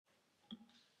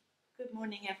Good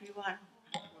morning, everyone.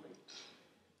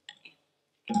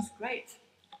 It's great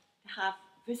to have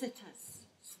visitors,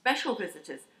 special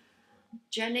visitors.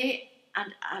 Jenny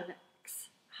and Alex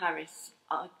Harries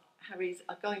are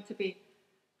going to be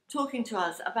talking to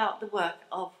us about the work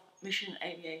of Mission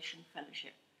Aviation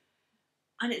Fellowship.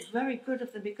 And it's very good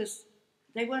of them because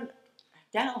they weren't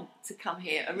down to come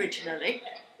here originally.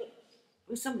 It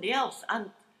was somebody else, and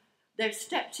they've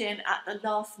stepped in at the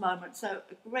last moment. So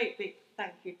a great big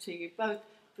thank you to you both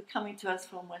for coming to us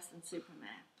from Weston-super-Mare.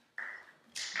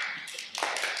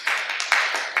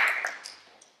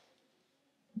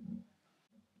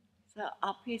 So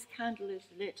our peace candle is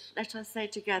lit. Let us say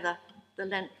together the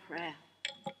Lent prayer.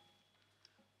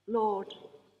 Lord,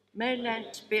 may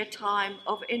Lent be a time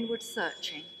of inward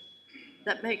searching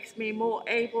that makes me more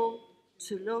able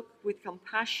to look with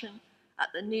compassion at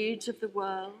the needs of the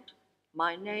world,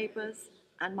 my neighbours,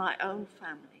 and my own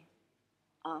family.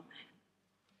 Amen.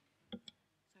 So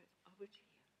over to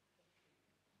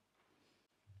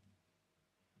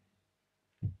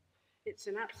you. It's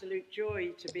an absolute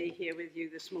joy to be here with you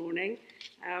this morning.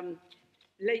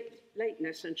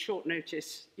 Lateness and short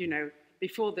notice,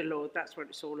 before the Lord, that's what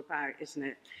it's all about, isn't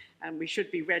it? And we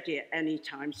should be ready at any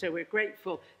time. So we're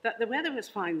grateful that the weather was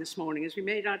fine this morning as we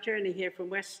made our journey here from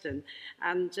Weston.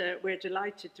 And we're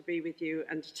delighted to be with you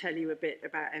and to tell you a bit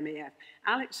about MAF.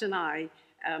 Alex and I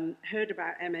heard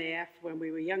about MAF when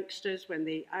we were youngsters, when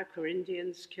the Auca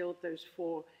Indians killed those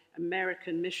 4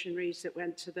 American missionaries that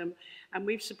went to them. And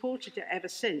we've supported it ever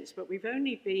since, but we've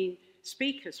only been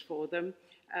speakers for them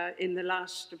in the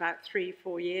last about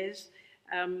 3-4 years.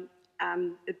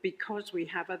 And because we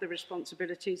have other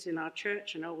responsibilities in our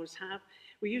church and always have.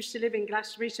 We used to live in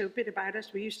Glastonbury, so a bit about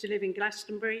us. We used to live in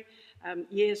Glastonbury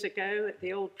years ago at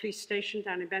the old police station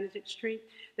down in Benedict Street.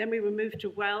 Then we were moved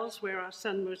to Wells, where our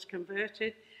son was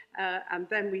converted. And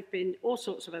then we've been all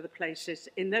sorts of other places.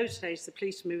 In those days, the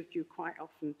police moved you quite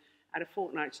often at a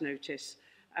fortnight's notice.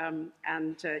 You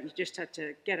just had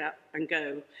to get up and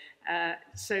go.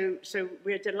 So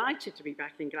we're delighted to be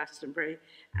back in Glastonbury,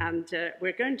 and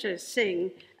we're going to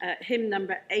sing hymn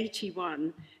number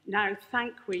 81, Now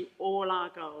Thank We All Our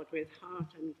God, with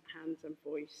heart and hands and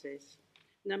voices.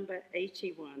 Number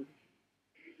 81.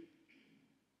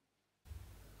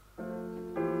 Thank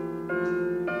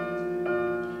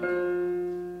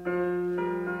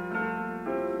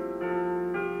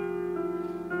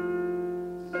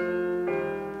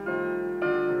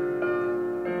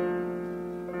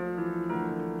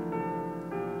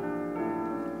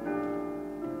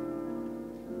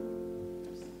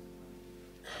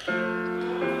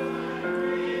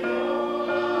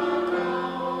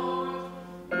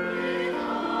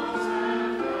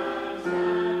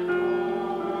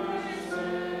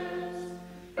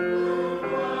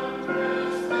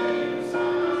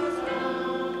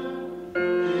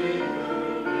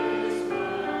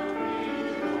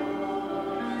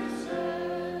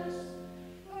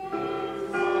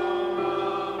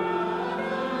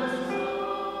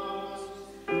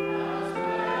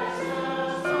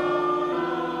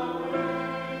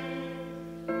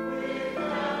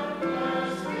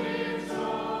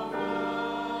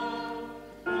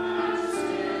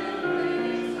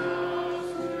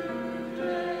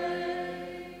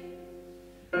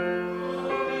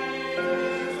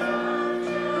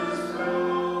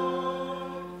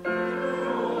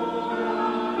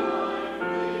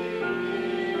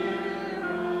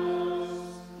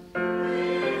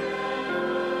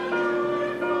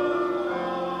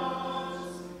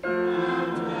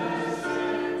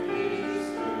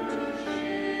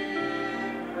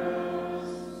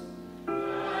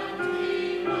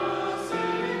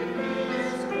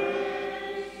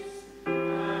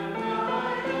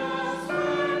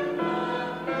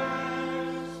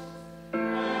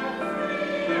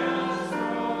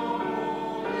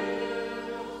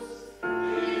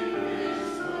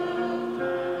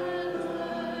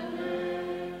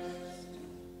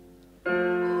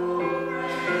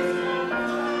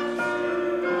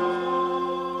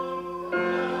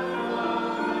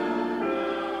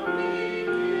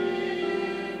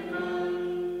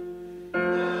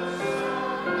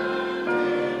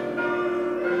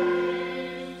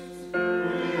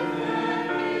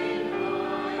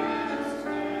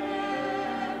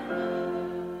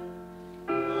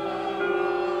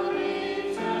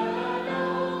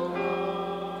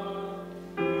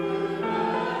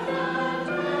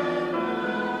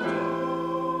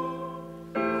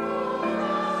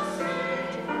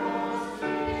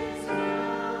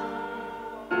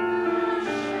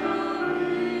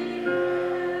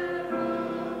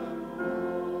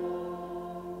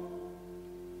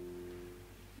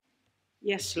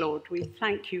Yes, Lord, we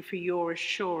thank you for your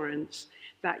assurance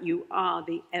that you are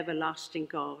the everlasting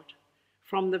God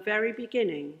from the very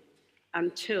beginning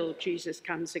until Jesus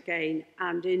comes again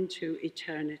and into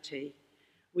eternity.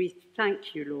 We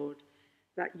thank you, Lord,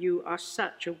 that you are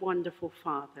such a wonderful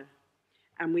Father,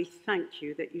 and we thank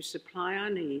you that you supply our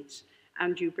needs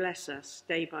and you bless us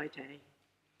day by day.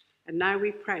 And now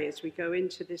we pray as we go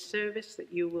into this service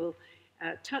that you will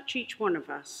touch each one of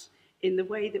us in the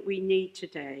way that we need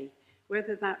today,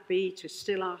 whether that be to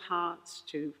still our hearts,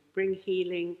 to bring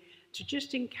healing, to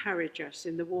just encourage us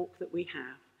in the walk that we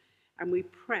have. And we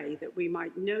pray that we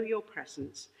might know your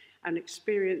presence and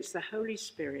experience the Holy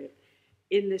Spirit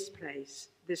in this place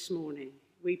this morning.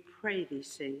 We pray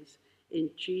these things in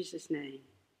Jesus' name.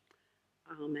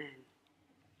 Amen.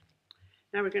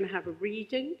 Now we're going to have a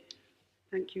reading.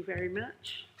 Thank you very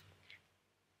much.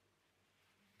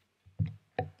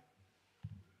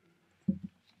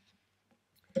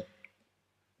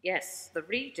 Yes, the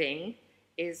reading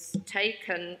is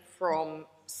taken from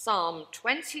Psalm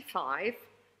 25,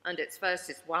 and it's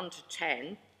verses 1 to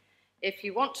 10. If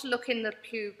you want to look in the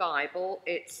Pew Bible,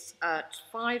 it's at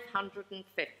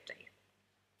 550.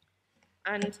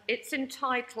 And it's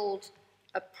entitled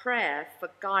A Prayer for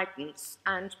Guidance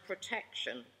and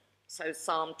Protection. So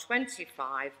Psalm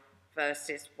 25,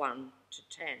 verses 1 to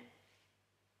 10.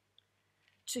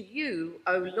 To you,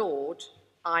 O Lord,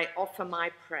 I offer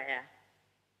my prayer.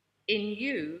 In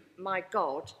you, my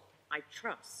God, I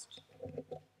trust.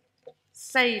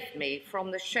 Save me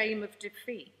from the shame of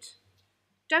defeat.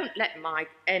 Don't let my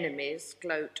enemies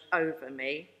gloat over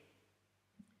me.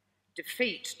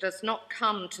 Defeat does not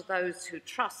come to those who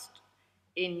trust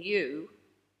in you,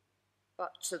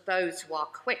 but to those who are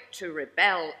quick to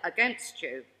rebel against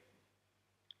you.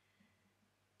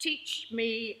 Teach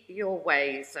me your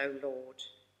ways, O Lord,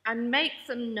 and make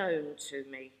them known to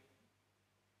me.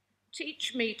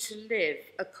 Teach me to live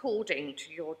according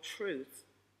to your truth,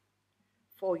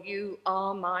 for you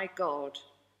are my God,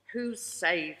 who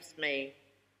saves me.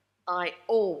 I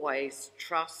always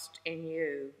trust in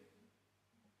you.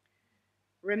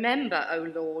 Remember,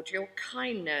 O Lord, your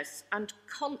kindness and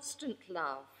constant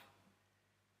love,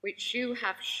 which you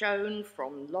have shown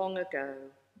from long ago.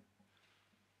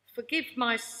 Forgive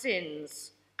my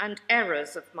sins and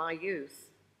errors of my youth.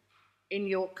 In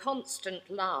your constant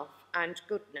love and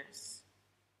goodness,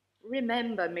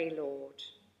 remember me, Lord,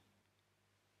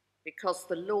 because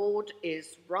the Lord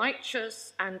is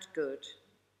righteous and good.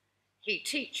 He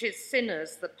teaches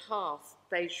sinners the path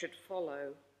they should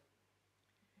follow.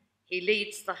 He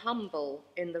leads the humble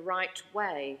in the right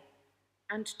way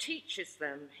and teaches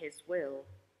them his will.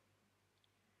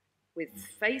 With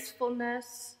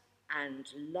faithfulness and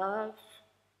love,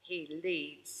 he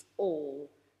leads all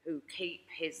who keep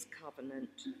his covenant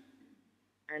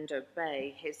and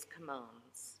obey his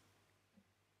commands.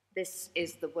 This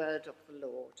is the word of the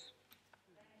Lord.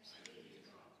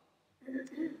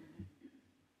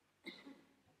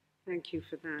 Thank you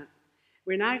for that.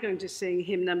 We're now going to sing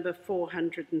hymn number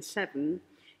 407,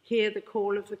 Hear the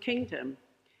Call of the Kingdom.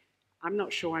 I'm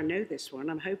not sure I know this one.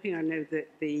 I'm hoping I know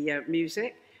the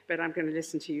music, but I'm going to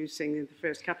listen to you sing the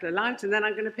first couple of lines and then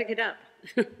I'm going to pick it up.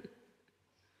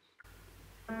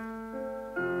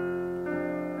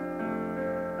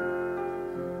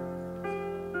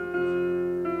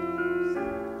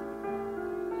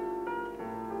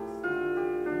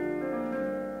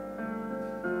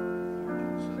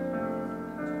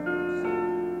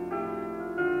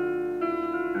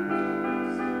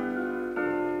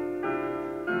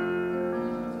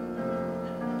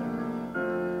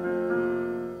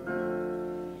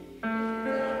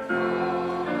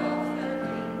 All of the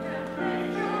kingdom, let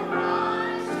your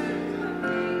eyes to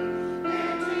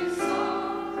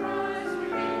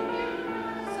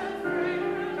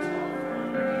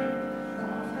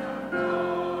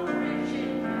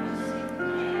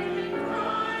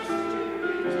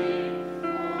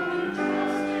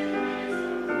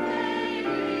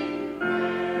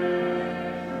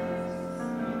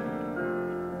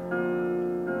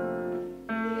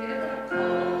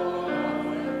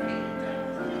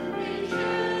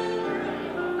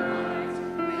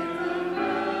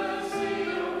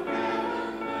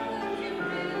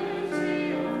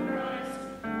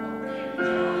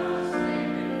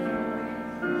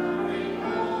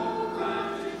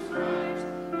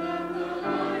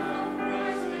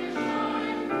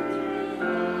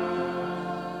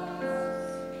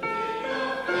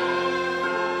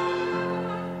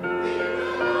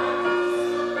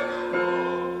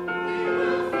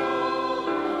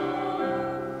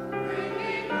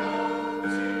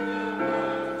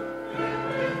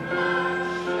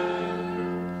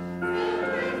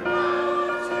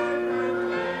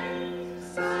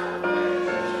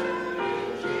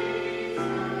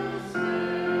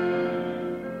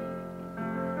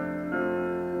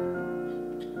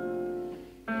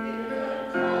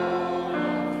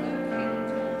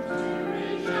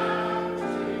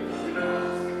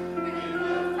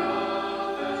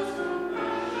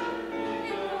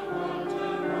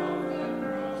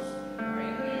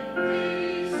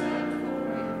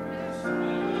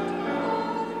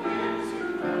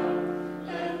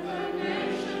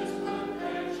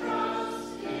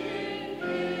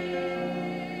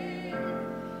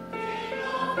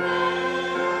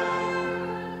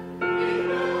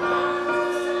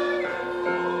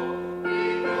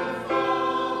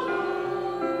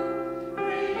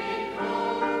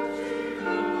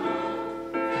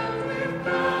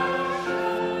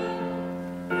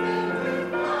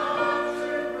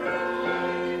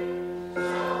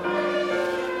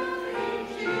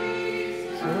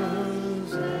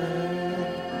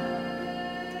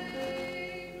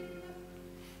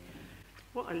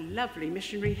What a lovely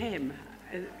missionary hymn.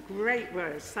 Great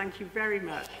words. Thank you very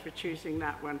much for choosing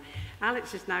that one.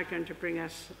 Alex is now going to bring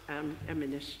us a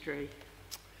ministry.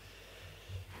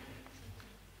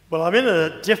 Well, I'm in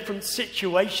a different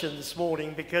situation this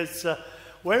morning because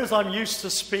whereas I'm used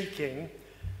to speaking,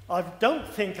 I don't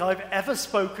think I've ever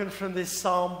spoken from this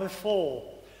psalm before.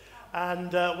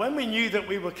 And when we knew that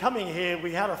we were coming here,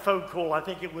 we had a phone call. I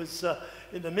think it was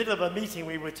in the middle of a meeting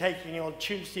we were taking on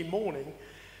Tuesday morning.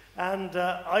 And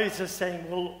I was just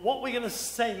saying, well, what are we going to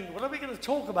say? What are we going to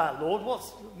talk about, Lord? What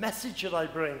message should I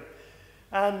bring?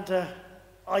 And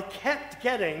I kept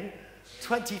getting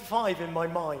 25 in my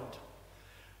mind.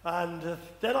 And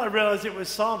then I realized it was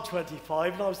Psalm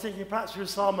 25, and I was thinking perhaps it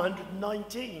was Psalm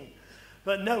 119.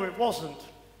 But no, it wasn't.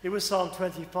 It was Psalm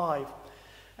 25.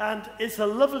 And it's a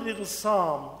lovely little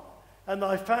psalm. And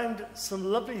I found some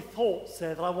lovely thoughts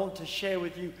there that I want to share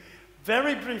with you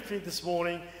very briefly this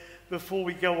morning before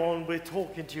we go on. We're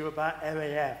talking to you about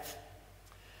MAF.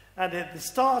 And at the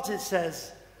start it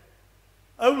says,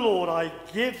 "O Lord, I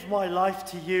give my life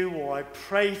to you," or "I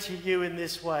pray to you in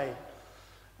this way."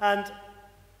 And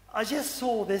I just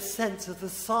saw this sense of the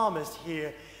psalmist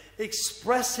here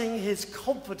expressing his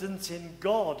confidence in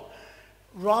God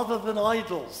rather than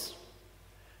idols.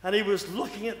 And he was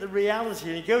looking at the reality.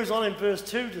 And he goes on in verse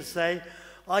 2 to say,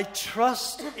 "I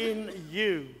trust in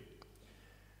you,"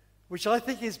 which I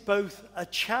think is both a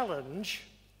challenge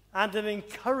and an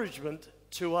encouragement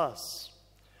to us.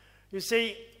 You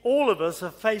see, all of us are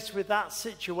faced with that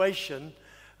situation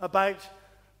about,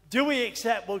 do we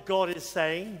accept what God is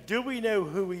saying? Do we know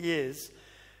who he is?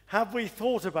 Have we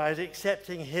thought about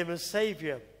accepting him as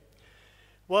Saviour?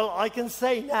 Well, I can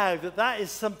say now that that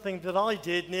is something that I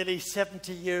did nearly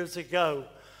 70 years ago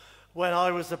when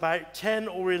I was about 10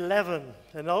 or 11.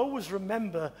 And I always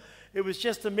remember it was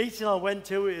just a meeting I went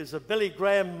to. It was a Billy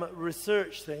Graham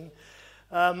research thing.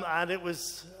 And it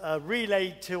was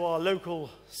relayed to our local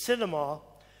cinema.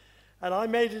 And I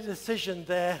made a decision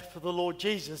there for the Lord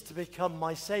Jesus to become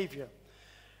my Saviour,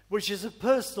 which is a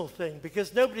personal thing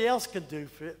because nobody else can do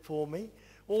it for me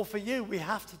or for you. We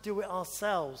have to do it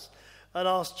ourselves and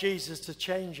ask Jesus to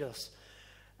change us.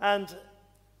 And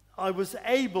I was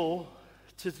able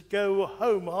to go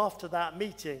home after that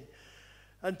meeting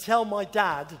and tell my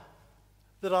dad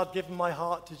that I'd given my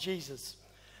heart to Jesus.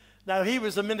 Now, he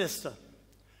was a minister,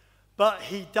 but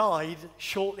he died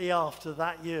shortly after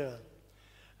that year.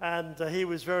 And he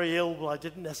was very ill. Well, I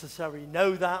didn't necessarily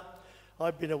know that.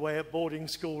 I'd been away at boarding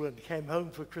school and came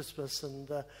home for Christmas, and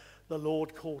the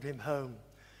Lord called him home.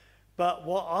 But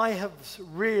what I have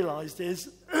realized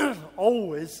is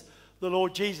always the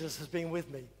Lord Jesus has been with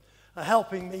me,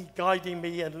 helping me, guiding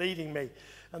me, and leading me.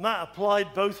 And that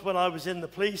applied both when I was in the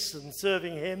police and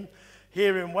serving him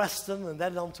here in Weston and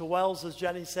then on to Wells, as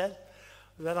Jenny said.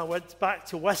 And then I went back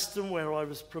to Weston where I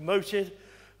was promoted.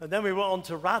 And then we went on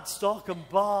to Radstock and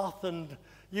Bath and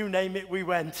you name it, we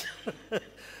went.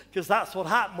 Because that's what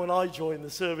happened when I joined the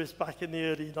service back in the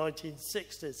early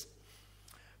 1960s.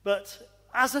 But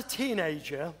as a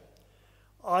teenager,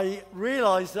 I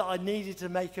realized that I needed to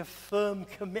make a firm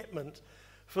commitment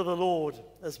for the Lord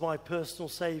as my personal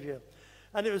Saviour.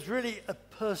 And it was really a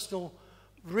personal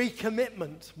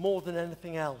recommitment more than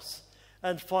anything else,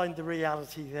 and find the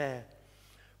reality there.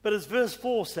 But as verse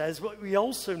 4 says, what we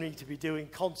also need to be doing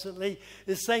constantly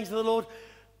is saying to the Lord,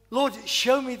 "Lord,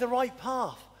 show me the right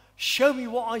path. Show me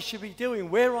what I should be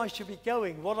doing, where I should be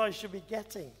going, what I should be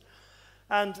getting."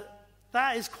 And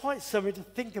that is quite something to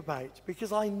think about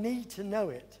because I need to know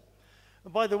it.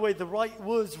 And by the way, the right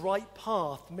words, right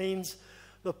path, means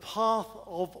the path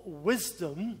of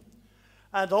wisdom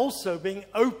and also being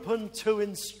open to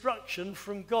instruction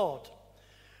from God,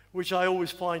 which I always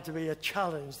find to be a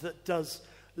challenge that does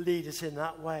lead us in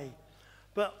that way.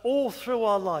 But all through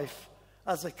our life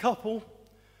as a couple,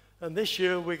 and this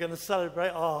year we're going to celebrate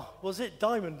our, was it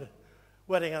diamond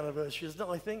wedding anniversary, isn't it,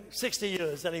 I think? 60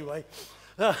 years anyway.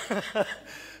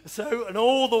 So, and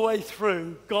all the way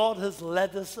through, God has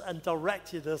led us and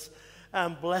directed us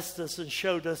and blessed us and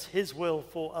showed us his will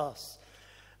for us.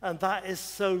 And that is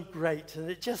so great. And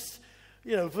it just,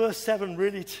 verse 7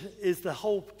 really is the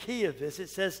whole key of this. It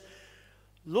says,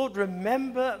 "Lord,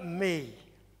 remember me."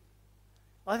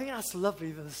 I think that's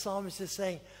lovely that the psalmist is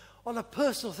saying, on a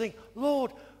personal thing,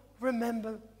 "Lord,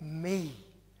 remember me."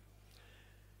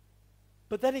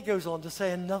 But then he goes on to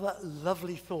say another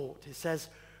lovely thought. He says,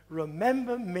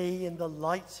 "Remember me in the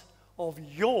light of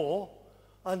your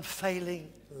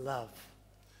unfailing love."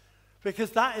 Because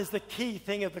that is the key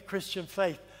thing of the Christian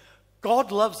faith.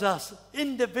 God loves us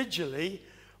individually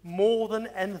more than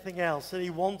anything else, and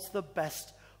he wants the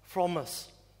best from us.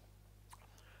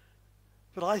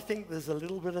 But I think there's a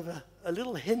little bit of a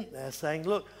little hint there saying,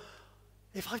 look,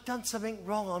 if I've done something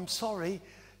wrong, I'm sorry.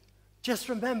 Just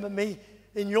remember me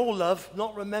in your love,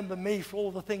 not remember me for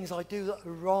all the things I do that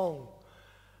are wrong.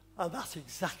 And that's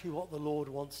exactly what the Lord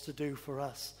wants to do for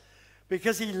us.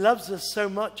 Because he loves us so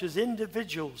much as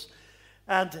individuals.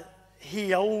 And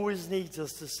he always needs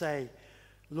us to say,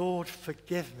 Lord,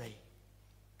 forgive me.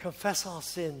 Confess our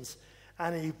sins.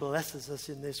 And he blesses us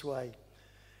in this way.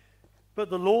 But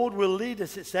the Lord will lead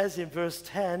us, it says in verse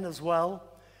 10 as well,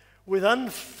 with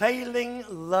unfailing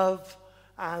love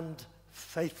and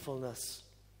faithfulness.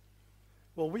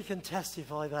 Well, we can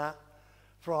testify that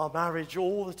for our marriage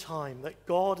all the time, that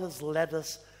God has led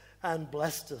us and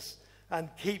blessed us and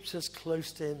keeps us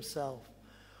close to himself.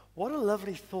 What a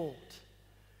lovely thought.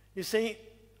 You see,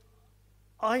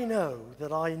 I know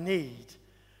that I need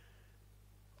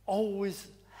always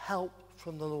help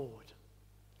from the Lord.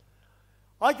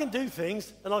 I can do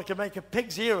things and I can make a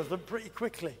pig's ear of them pretty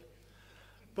quickly.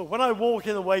 But when I walk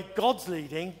in the way God's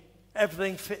leading,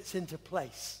 everything fits into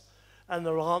place and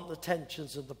there aren't the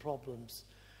tensions and the problems.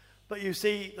 But you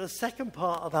see, the second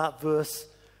part of that verse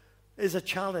is a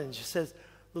challenge. It says,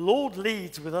 the Lord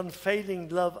leads with unfailing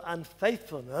love and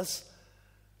faithfulness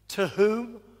to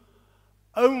whom?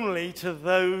 Only to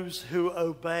those who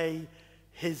obey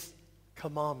his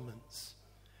commandments.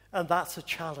 And that's a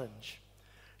challenge.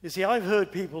 You see, I've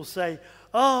heard people say,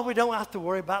 oh, we don't have to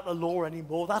worry about the law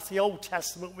anymore. That's the Old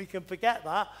Testament. We can forget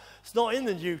that. It's not in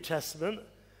the New Testament.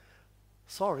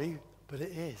 Sorry, but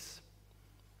it is.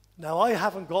 Now, I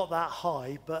haven't got that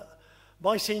high, but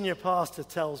my senior pastor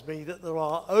tells me that there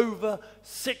are over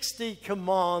 60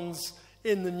 commands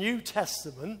in the New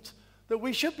Testament that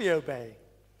we should be obeying.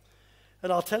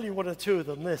 And I'll tell you one or two of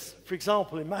them this. For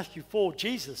example, in Matthew 4,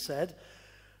 Jesus said,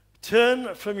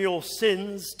 turn from your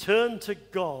sins, turn to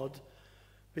God,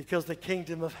 because the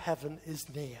kingdom of heaven is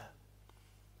near.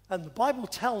 And the Bible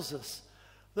tells us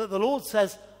that the Lord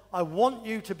says, I want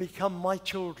you to become my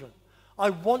children. I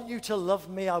want you to love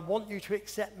me. I want you to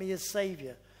accept me as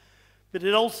Savior. But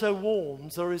it also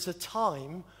warns there is a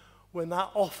time when that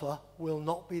offer will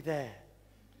not be there.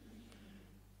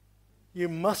 You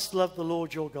must love the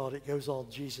Lord your God, it goes on,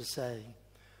 Jesus saying.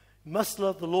 You must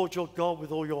love the Lord your God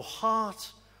with all your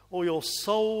heart, all your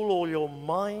soul, all your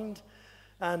mind,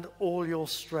 and all your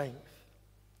strength.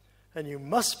 And you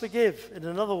must forgive,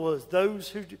 in other words, those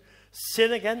who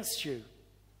sin against you,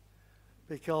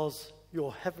 because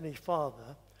your heavenly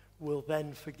Father will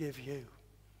then forgive you.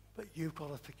 But you've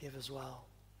got to forgive as well.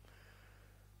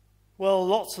 Well,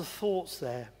 lots of thoughts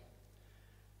there.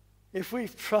 If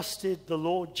we've trusted the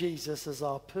Lord Jesus as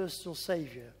our personal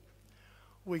Savior,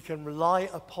 we can rely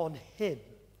upon him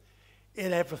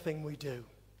in everything we do.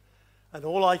 And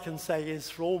all I can say is,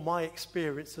 for all my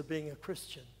experience of being a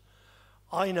Christian,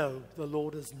 I know the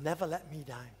Lord has never let me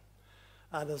down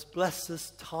and has blessed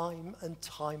us time and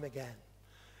time again.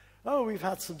 Oh, we've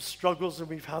had some struggles and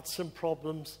we've had some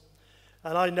problems.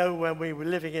 And I know when we were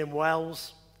living in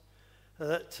Wales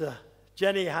that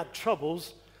Jenny had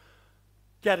troubles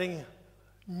getting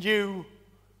new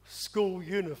school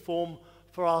uniform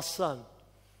for our son,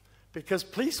 because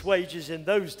police wages in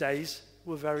those days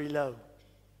were very low.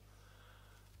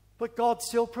 But God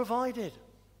still provided.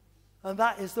 And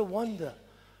that is the wonder.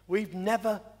 We've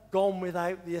never gone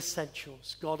without the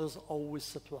essentials. God has always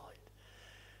supplied.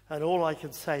 And all I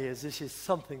can say is this is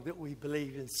something that we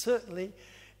believe in, certainly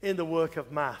in the work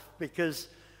of MAF, because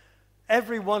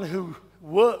everyone who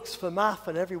works for MAF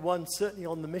and everyone certainly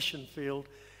on the mission field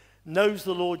knows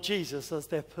the Lord Jesus as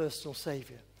their personal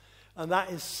Savior. And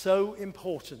that is so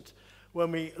important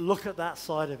when we look at that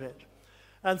side of it.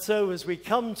 And so as we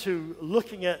come to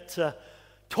looking at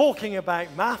talking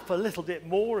about MAF a little bit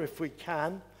more, if we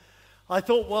can, I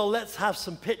thought, well, let's have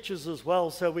some pictures as well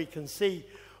so we can see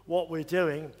what we're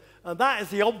doing. And that is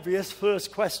the obvious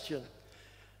first question.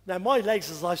 Now, my legs,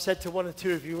 as I've said to one or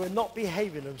two of you, are not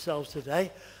behaving themselves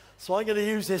today. So I'm going to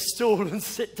use this stool and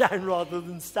sit down rather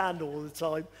than stand all the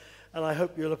time. And I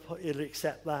hope you'll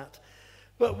accept that.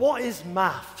 But what is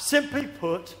MAF? Simply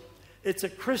put, it's a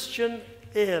Christian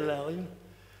airline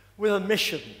with a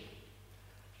mission.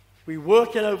 We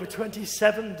work in over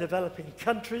 27 developing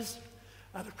countries.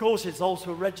 And of course, it's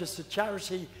also a registered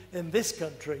charity in this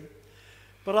country.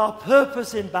 But our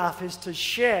purpose in MAF is to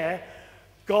share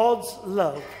God's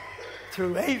love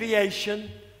through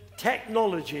aviation,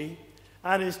 technology,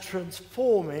 and is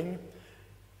transforming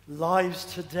lives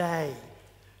today.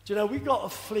 Do you know, we've got a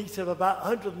fleet of about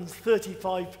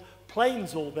 135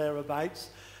 planes or thereabouts,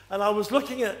 and I was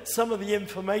looking at some of the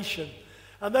information,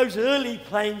 and those early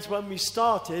planes when we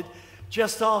started,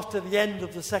 just after the end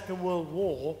of the Second World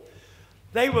War,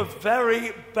 They were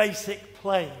very basic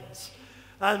planes,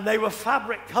 and they were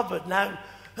fabric covered. Now,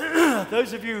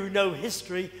 those of you who know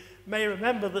history may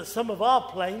remember that some of our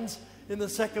planes in the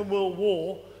Second World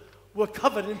War were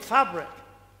covered in fabric,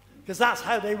 because that's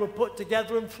how they were put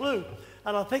together and flew.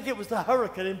 And I think it was the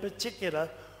Hurricane in particular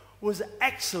was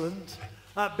excellent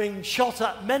at being shot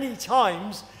at many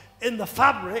times in the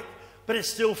fabric, but it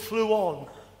still flew on.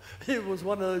 It was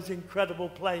one of those incredible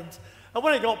planes. And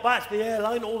when it got back to the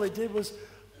airline, all they did was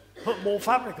put more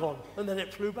fabric on, and then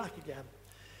it flew back again.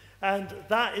 And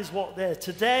that is what they're.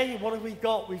 Today, what have we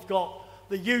got? We've got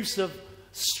the use of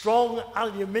strong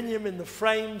aluminium in the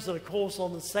frames, and of course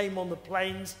on the same on the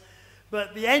planes.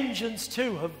 But the engines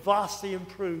too have vastly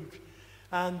improved.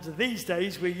 And these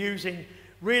days we're using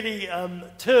really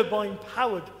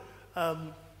turbine-powered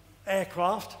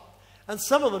aircraft. And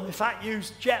some of them, in fact,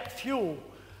 use jet fuel.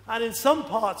 And in some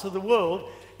parts of the world,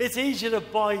 it's easier to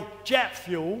buy jet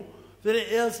fuel than it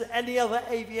is any other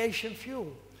aviation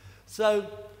fuel. So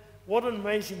what an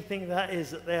amazing thing that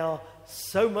is, that they are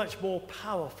so much more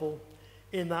powerful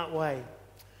in that way.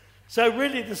 So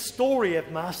really the story of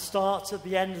MAF starts at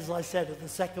the end, as I said, of the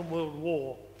Second World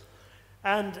War.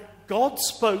 And God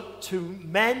spoke to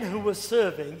men who were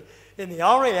serving in the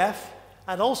RAF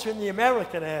and also in the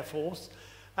American Air Force.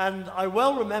 And I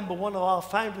well remember one of our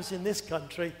founders in this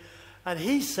country, and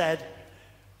he said,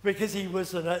 because he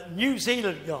was a New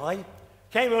Zealand guy,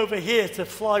 came over here to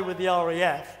fly with the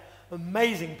RAF,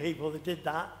 amazing people that did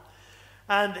that,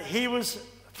 and he was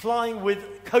flying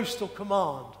with Coastal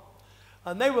Command.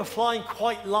 And they were flying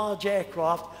quite large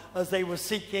aircraft as they were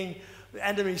seeking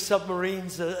enemy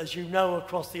submarines, as you know,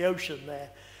 across the ocean there.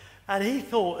 And he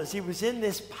thought, as he was in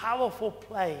this powerful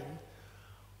plane,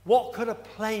 what could a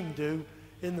plane do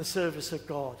in the service of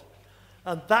God?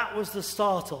 And that was the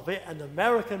start of it. And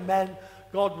American men,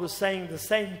 God was saying the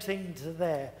same thing to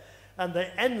there. And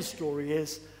the end story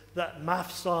is that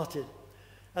MAF started.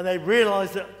 And they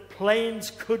realized that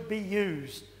planes could be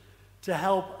used to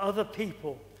help other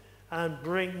people and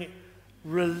bring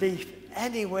relief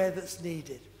anywhere that's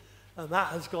needed. And that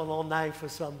has gone on now for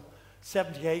some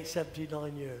 78,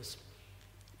 79 years.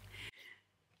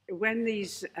 When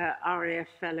these RAF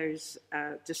fellows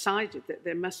decided that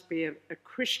there must be a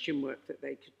Christian work that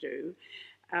they could do,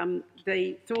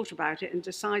 they thought about it and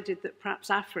decided that perhaps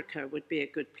Africa would be a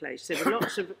good place. There were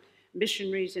lots of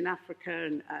missionaries in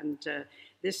Africa, and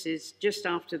this is just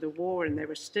after the war, and there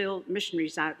were still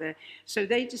missionaries out there. So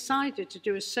they decided to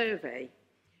do a survey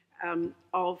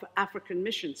of African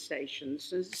mission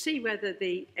stations and see whether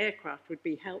the aircraft would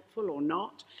be helpful or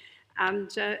not. And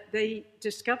they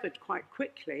discovered quite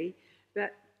quickly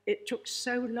that it took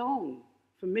so long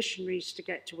for missionaries to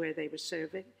get to where they were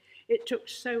serving. It took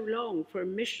so long for a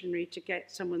missionary to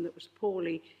get someone that was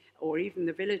poorly, or even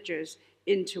the villagers,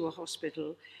 into a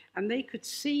hospital. And they could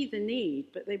see the need,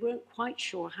 but they weren't quite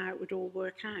sure how it would all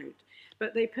work out.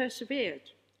 But they persevered.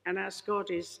 And as God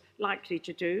is likely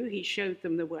to do, he showed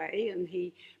them the way, and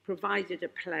he provided a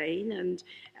plane.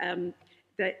 And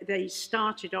they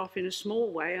started off in a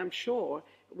small way, I'm sure,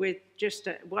 with just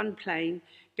one plane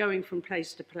going from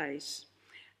place to place.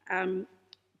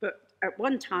 But at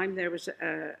one time, there was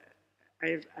a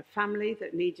family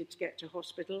that needed to get to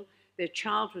hospital. Their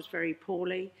child was very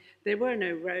poorly. There were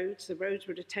no roads. The roads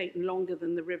would have taken longer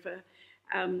than the river.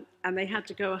 And they had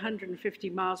to go 150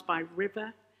 miles by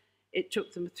river. It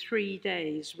took them 3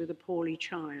 days with a poorly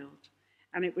child.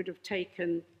 And it would have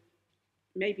taken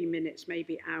maybe minutes,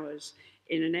 maybe hours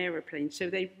in an aeroplane. So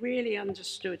they really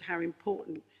understood how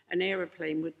important an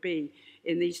aeroplane would be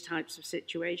in these types of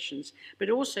situations. But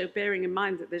also, bearing in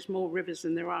mind that there's more rivers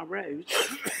than there are roads,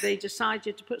 they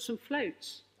decided to put some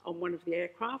floats on one of the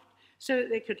aircraft so that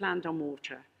they could land on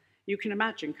water. You can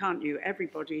imagine, can't you,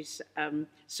 everybody's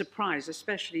surprise,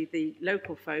 especially the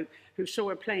local folk who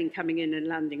saw a plane coming in and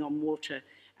landing on water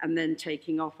and then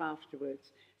taking off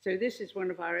afterwards. So this is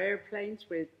one of our airplanes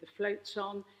with the floats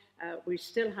on. We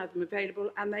still have them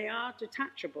available, and they are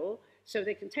detachable, so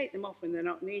they can take them off when they're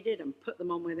not needed and put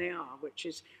them on where they are, which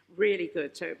is really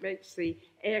good. So it makes the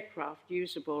aircraft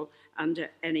usable under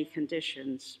any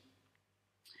conditions.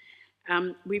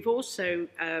 We've also,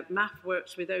 MAF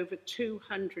works with over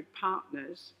 200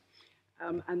 partners,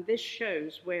 and this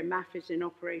shows where MAF is in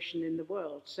operation in the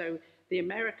world. So the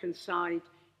American side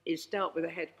is dealt with the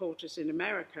headquarters in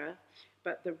America,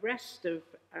 but the rest of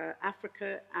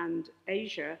Africa and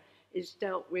Asia is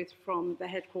dealt with from the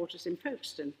headquarters in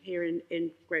Folkestone here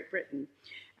in Great Britain.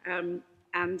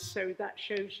 And so that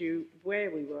shows you where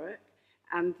we work.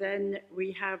 And then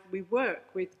we work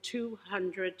with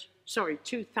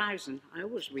 2,000, I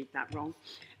always read that wrong,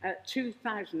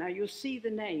 2,000. Now you'll see the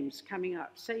names coming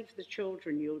up. Save the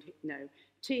Children, you'll know,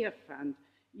 Tia Fund,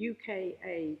 UK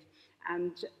Aid,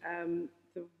 and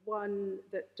the one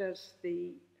that does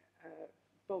the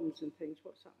bombs and things,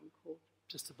 what's that one called?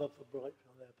 Just above the bright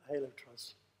one there, the Halo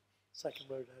Trust, second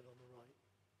road out on the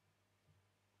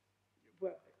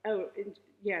right. Well,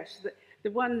 yes,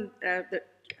 the one that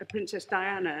Princess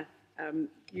Diana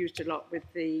used a lot with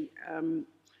the...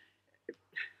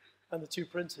 and the two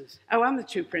princes. Oh, and the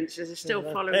two princes are still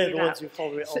following they're it the up. ones who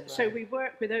follow it on So we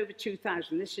work with over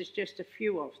 2,000. This is just a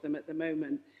few of them at the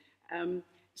moment.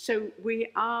 So we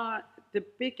are the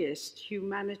biggest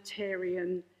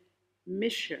humanitarian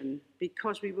mission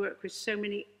because we work with so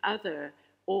many other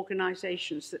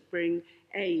organisations that bring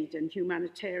aid and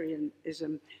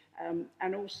humanitarianism,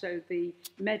 and also the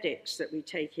medics that we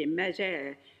take in,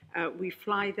 Med-Air, we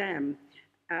fly them.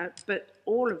 But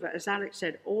all of it, as Alex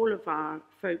said, all of our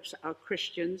folks are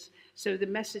Christians, so the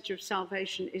message of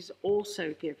salvation is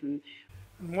also given.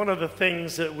 One of the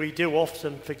things that we do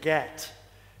often forget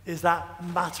is that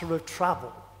matter of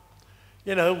travel.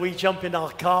 You know, we jump in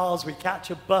our cars, we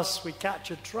catch a bus, we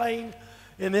catch a train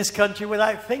in this country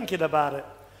without thinking about it.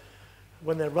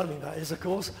 When they're running, that is, of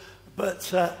course. But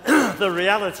the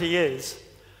reality is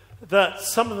that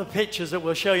some of the pictures that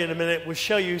we'll show you in a minute will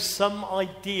show you some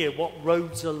idea what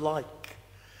roads are like.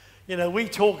 You know, we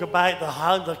talk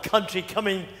about the country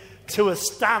coming to a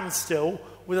standstill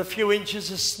with a few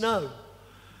inches of snow.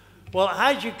 Well,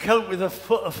 how do you cope with a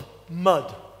foot of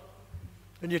mud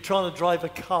when you're trying to drive a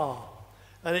car?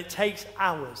 And it takes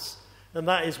hours. And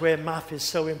that is where math is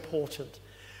so important.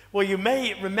 Well, you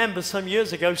may remember some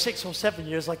years ago, 6 or 7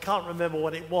 years, I can't remember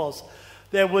what it was,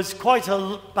 there was quite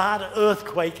a bad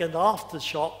earthquake and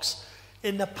aftershocks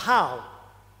in Nepal.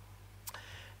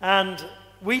 And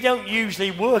we don't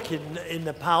usually work in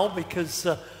Nepal because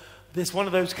it's one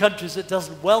of those countries that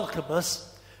doesn't welcome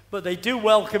us, but they do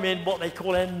welcome in what they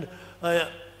call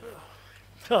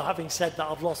having said that,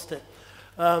 I've lost it.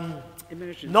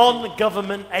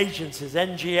 Non-government agencies,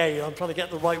 NGA, I'm trying to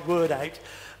get the right word out.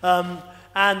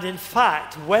 And in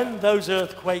fact, when those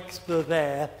earthquakes were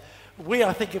there, we,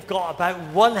 I think, have got about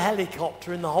one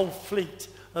helicopter in the whole fleet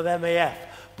of MAF.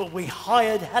 But we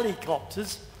hired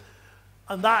helicopters,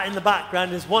 and that in the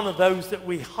background is one of those that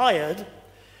we hired.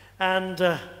 And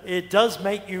it does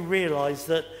make you realise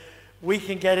that we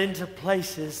can get into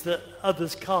places that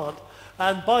others can't.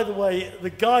 And by the way, the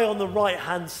guy on the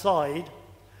right-hand side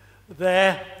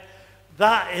there,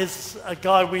 that is a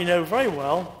guy we know very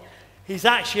well. He's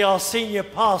actually our senior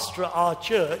pastor at our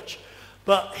church,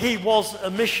 but he was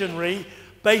a missionary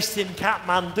based in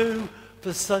Kathmandu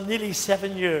for nearly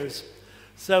 7 years.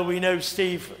 So we know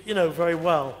Steve, very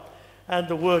well, and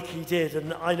the work he did.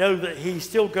 And I know that he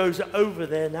still goes over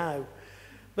there now.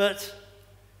 But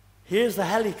here's the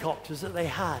helicopters that they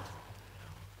had.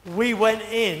 We went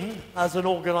in as an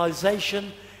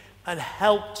organisation and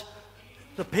helped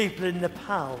the people in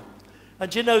Nepal.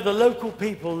 And the local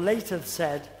people later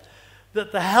said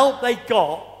that the help they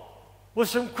got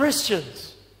was from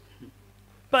Christians,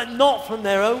 but not from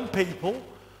their own people,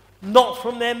 not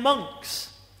from their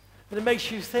monks. And it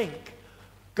makes you think,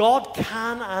 God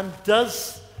can and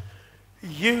does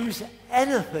use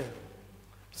anything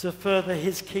to further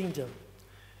his kingdom.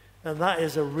 And that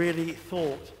is a really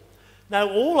thought. Now,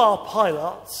 all our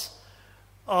pilots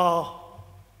are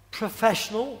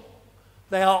professional.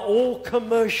 They are all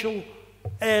commercial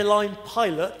airline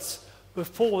pilots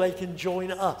before they can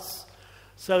join us.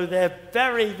 So they're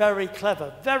very, very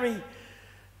clever, very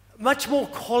much more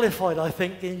qualified, I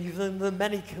think, than the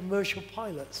many commercial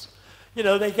pilots.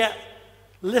 They get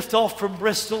lift off from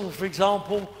Bristol, for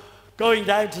example, going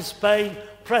down to Spain,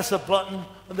 press a button,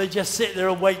 and they just sit there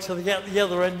and wait till they get to the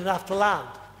other end and have to land.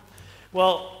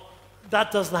 Well,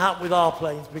 that doesn't happen with our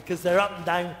planes because they're up and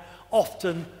down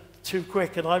often too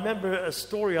quick. And I remember a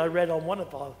story I read on one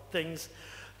of our things.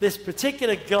 This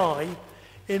particular guy,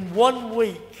 in 1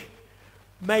 week,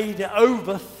 made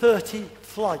over 30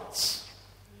 flights.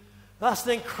 That's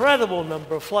an incredible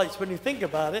number of flights when you think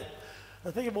about it.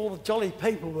 I think of all the jolly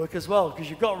paperwork as well, because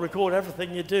you've got to record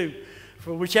everything you do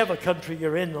for whichever country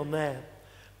you're in on there.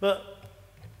 But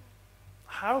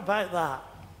how about that?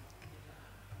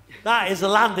 That is a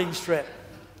landing strip.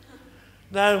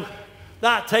 Now,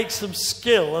 that takes some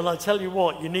skill, and I tell you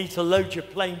what, you need to load your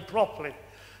plane properly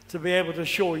to be able to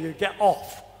assure you get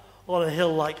off on a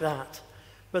hill like that.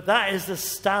 But that is the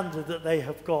standard that they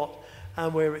have got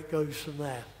and where it goes from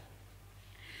there.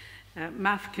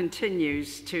 MAF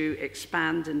continues to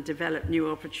expand and develop new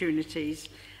opportunities,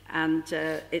 And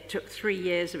it took 3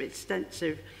 years of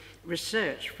extensive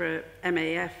research for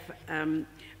MAF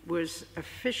was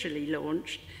officially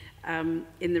launched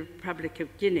in the Republic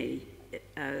of Guinea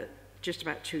just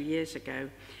about 2 years ago.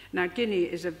 Now, Guinea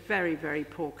is a very, very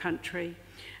poor country.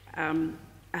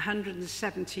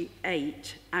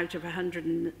 178 out of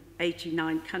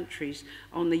 189 countries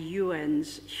on the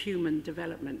UN's Human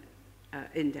Development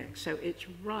Index. So it's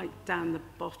right down the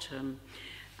bottom.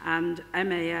 And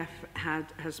MAF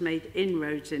has made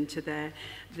inroads into there.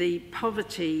 The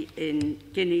poverty in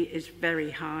Guinea is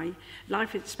very high.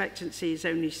 Life expectancy is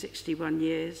only 61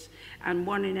 years, and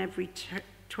 1 in every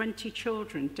 20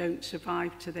 children don't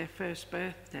survive to their first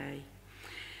birthday.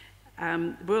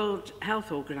 World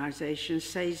Health Organization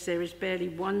says there is barely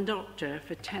 1 doctor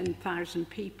for 10,000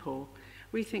 people.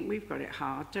 We think we've got it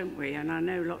hard, don't we? And I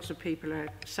know lots of people are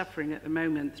suffering at the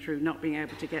moment through not being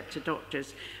able to get to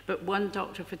doctors, but 1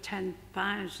 doctor for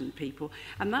 10,000 people.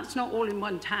 And that's not all in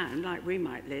one town like we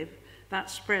might live.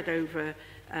 That's spread over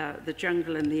the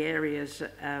jungle and the areas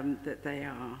that they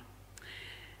are.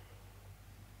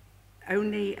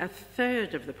 Only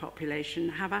 1/3 of the population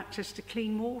have access to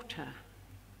clean water.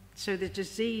 So the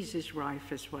disease is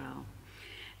rife as well.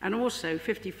 And also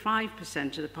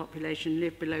 55% of the population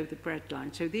live below the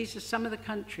breadline. So these are some of the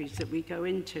countries that we go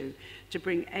into to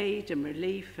bring aid and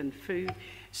relief and food,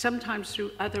 sometimes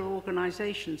through other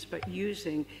organisations, but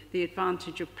using the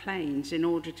advantage of planes in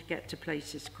order to get to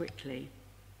places quickly.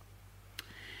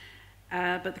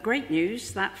 But the great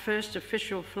news, that first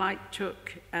official flight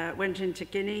went into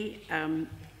Guinea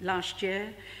last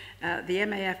year. The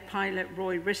MAF pilot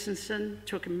Roy Rissenson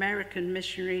took American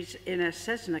missionaries in a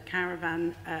Cessna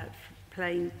Caravan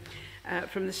plane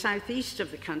from the southeast of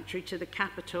the country to the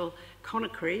capital,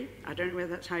 Conakry. I don't know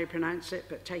whether that's how you pronounce it,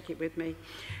 but take it with me.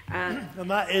 And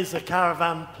that is a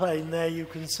caravan plane there, you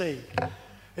can see.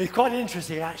 It's quite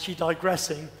interesting, actually,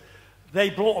 digressing. They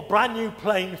brought a brand new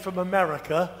plane from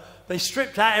America. They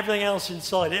stripped out everything else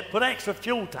inside it, put extra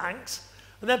fuel tanks,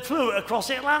 and then flew it across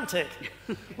the Atlantic,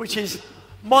 which is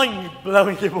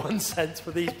mind-blowing in one sense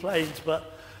for these planes,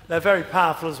 but they're very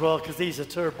powerful as well because these are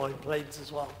turbine planes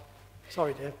as well.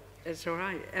 Sorry, dear. It's all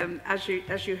right. As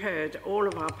you heard, all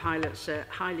of our pilots are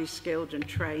highly skilled and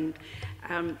trained,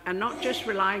 and not just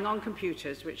relying on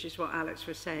computers, which is what Alex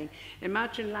was saying.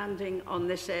 Imagine landing on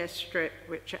this airstrip,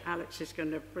 which Alex is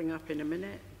going to bring up in a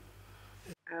minute.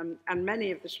 And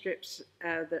many of the strips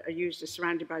that are used are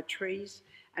surrounded by trees,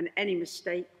 and any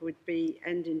mistake would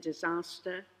end in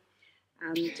disaster.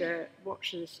 And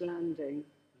watch this landing.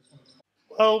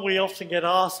 Well, we often get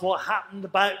asked what happened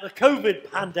about the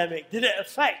COVID pandemic. Did it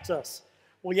affect us?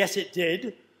 Well, yes, it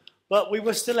did. But we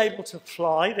were still able to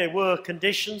fly. There were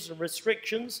conditions and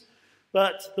restrictions,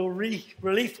 but the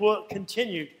relief work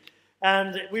continued.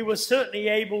 And we were certainly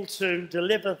able to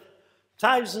deliver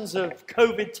thousands of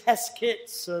COVID test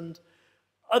kits and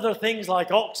other things like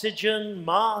oxygen,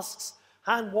 masks,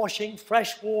 hand washing,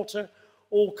 fresh water,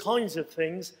 all kinds of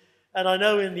things. And I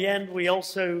know in the end we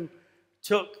also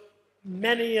took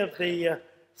many of the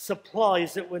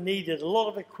supplies that were needed, a lot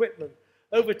of equipment.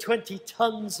 Over 20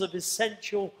 tons of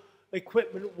essential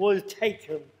equipment were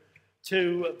taken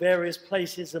to various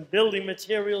places, and building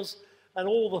materials and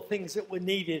all the things that were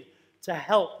needed to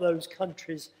help those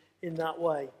countries in that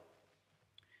way.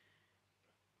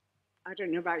 I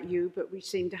don't know about you, but we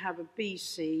seem to have a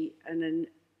BC and an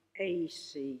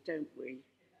AC, don't we?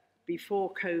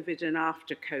 Before COVID and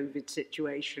after COVID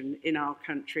situation in our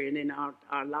country and in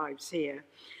our lives here.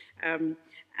 And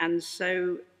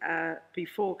so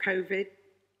before COVID,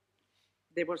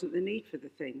 there wasn't the need for the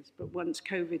things. But once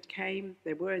COVID came,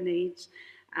 there were needs,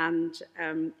 and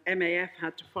MAF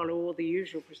had to follow all the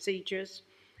usual procedures.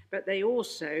 But they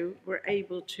also were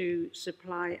able to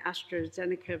supply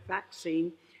AstraZeneca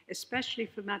vaccine, especially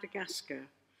for Madagascar.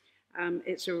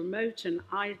 It's a remote and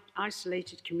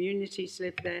isolated communities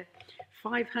live there.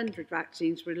 500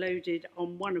 vaccines were loaded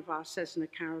on one of our Cessna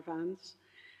caravans.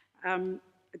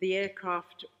 The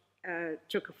aircraft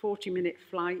took a 40-minute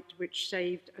flight, which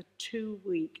saved a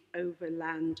 2-week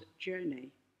overland journey.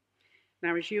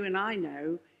 Now, as you and I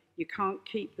know, you can't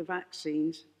keep the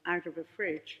vaccines out of a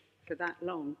fridge for that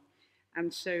long.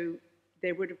 And so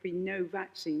there would have been no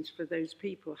vaccines for those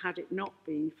people had it not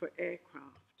been for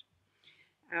aircraft.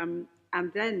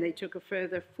 And then they took a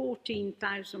further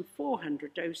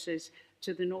 14,400 doses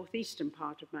to the northeastern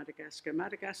part of Madagascar.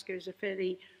 Madagascar is a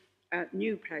fairly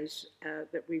new place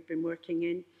that we've been working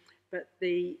in, but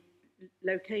the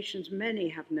locations, many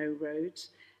have no roads,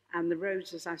 and the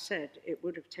roads, as I said, it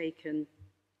would have taken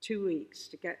 2 weeks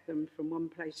to get them from one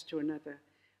place to another,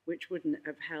 which wouldn't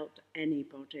have helped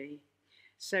anybody.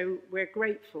 So we're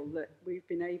grateful that we've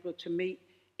been able to meet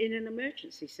in an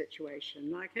emergency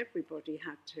situation like everybody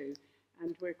had to.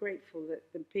 And we're grateful that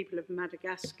the people of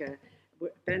Madagascar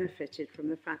benefited from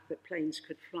the fact that planes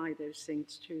could fly those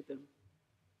things to them.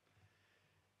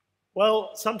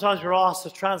 Well, sometimes we're asked to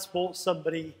transport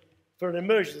somebody for an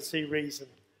emergency reason.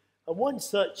 And one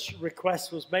such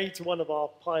request was made to one of our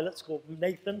pilots called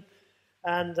Nathan,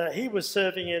 and he was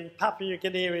serving in Papua New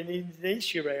Guinea in the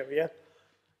Indonesia area,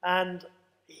 and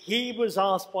he was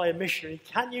asked by a missionary,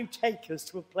 can you take us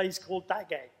to a place called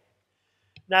Dage?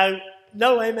 Now,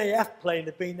 no MAF plane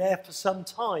had been there for some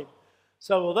time,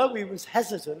 so although he was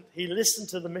hesitant, he listened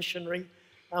to the missionary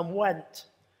and went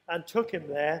and took him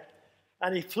there,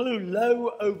 and he flew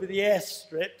low over the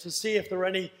airstrip to see if there were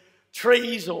any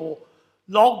trees or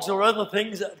logs or other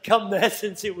things that had come there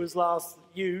since it was last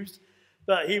used,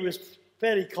 but he was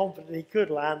fairly confident he could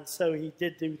land, so he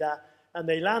did do that, and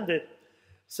they landed.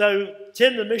 So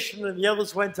Tim, the missionary, and the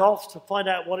others went off to find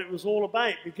out what it was all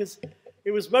about, because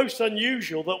it was most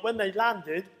unusual that when they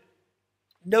landed,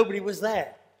 nobody was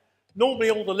there. Normally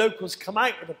all the locals come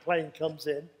out when the plane comes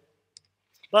in,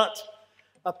 but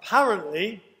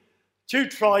apparently 2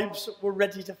 tribes were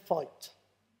ready to fight.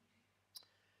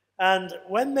 And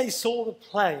when they saw the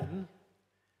plane,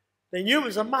 they knew it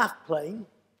was a MAF plane,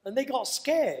 and they got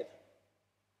scared.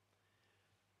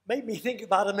 Made me think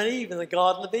about Adam and Eve in the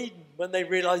Garden of Eden when they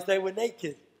realized they were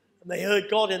naked and they heard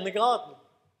God in the garden.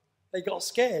 They got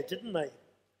scared, didn't they?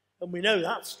 And we know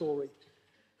that story.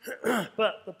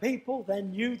 But the people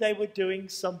then knew they were doing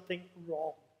something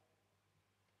wrong.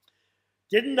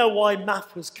 Didn't know why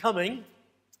MAF was coming,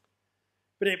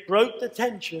 but it broke the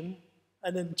tension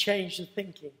and then changed the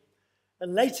thinking.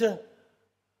 And later,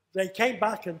 they came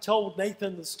back and told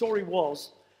Nathan the story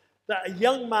was that a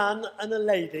young man and a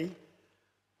lady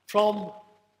from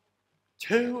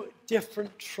 2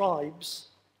 different tribes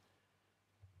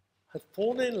had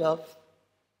fallen in love,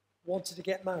 wanted to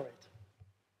get married.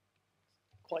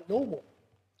 Quite normal.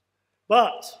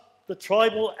 But the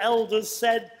tribal elders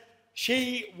said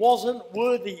she wasn't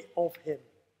worthy of him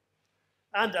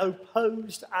and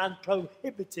opposed and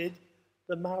prohibited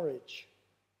the marriage.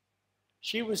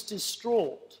 She was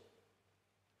distraught.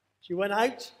 She went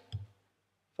out,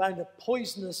 found a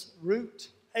poisonous root,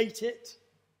 ate it,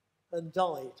 and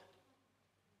died.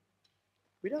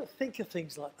 We don't think of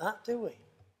things like that, do we?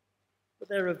 But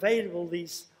they're available,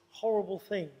 these horrible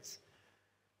things.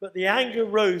 But the anger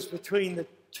rose between the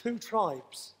 2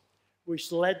 tribes,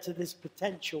 which led to this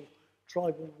potential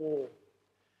tribal war.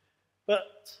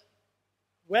 But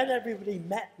when everybody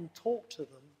met and talked to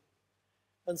them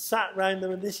and sat around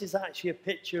them, and this is actually a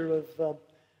picture of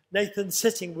Nathan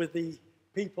sitting with the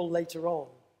people later on,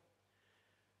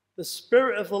 the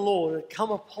Spirit of the Lord had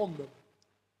come upon them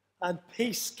and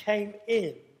peace came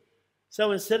in.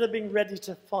 So instead of being ready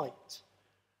to fight,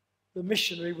 the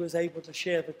missionary was able to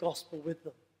share the gospel with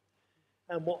them.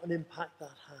 And what an impact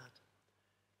that had.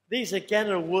 These again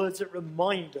are words that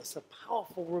remind us, a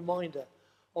powerful reminder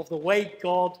of the way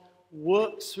God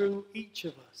works through each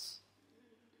of us.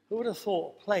 Who would have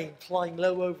thought a plane flying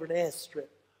low over an airstrip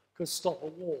could stop a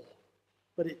war?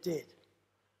 But it did.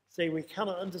 So we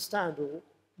cannot understand or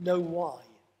know why,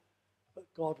 but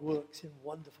God works in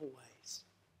wonderful ways.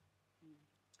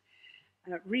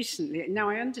 Recently, now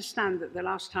I understand that the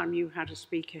last time you had a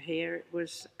speaker here, it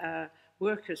was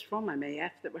workers from MAF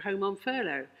that were home on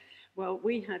furlough. Well,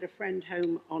 we had a friend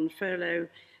home on furlough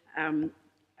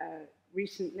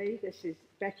recently. This is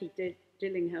Becky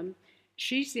Dillingham.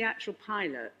 She's the actual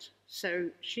pilot,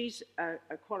 so she's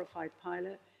a qualified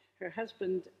pilot. Her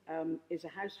husband is a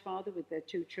house father with their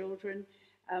 2 children,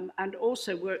 and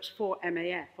also works for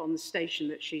MAF on the station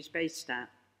that she's based at.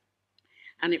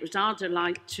 And it was our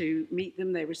delight to meet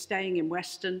them. They were staying in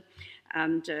Weston,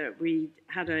 and we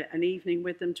had an evening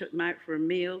with them, took them out for a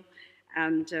meal.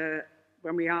 And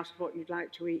when we asked what you'd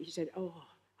like to eat, he said, "Oh,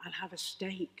 I'll have a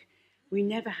steak. We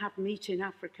never have meat in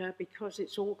Africa because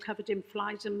it's all covered in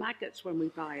flies and maggots when we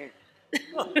buy it."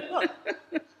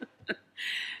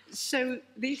 So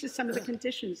these are some of the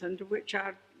conditions under which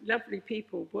our lovely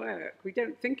people work. We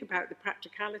don't think about the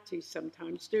practicalities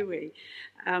sometimes, do we?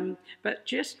 But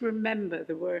just remember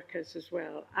the workers as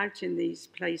well, out in these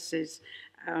places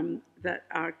that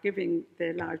are giving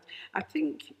their lives. I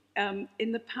think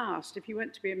in the past, if you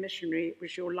went to be a missionary, it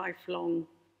was your lifelong,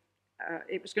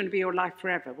 it was going to be your life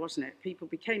forever, wasn't it? People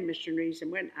became missionaries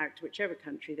and went out to whichever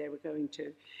country they were going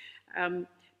to.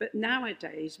 But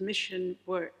nowadays, mission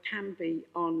work can be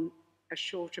on a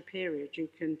shorter period. You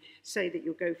can say that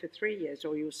you'll go for 3 years,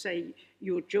 or you'll say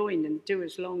you'll join and do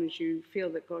as long as you feel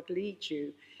that God leads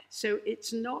you. So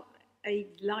it's not a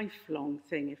lifelong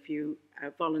thing if you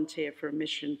volunteer for a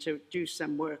mission to do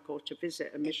some work or to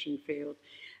visit a mission field.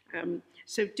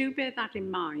 So do bear that in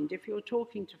mind. If you're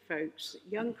talking to folks,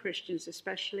 young Christians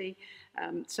especially,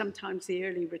 sometimes the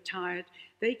early retired,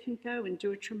 they can go and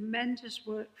do a tremendous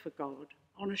work for God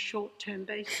on a short-term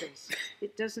basis.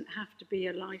 It doesn't have to be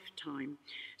a lifetime.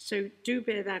 So do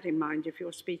bear that in mind if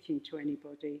you're speaking to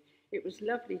anybody. It was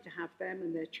lovely to have them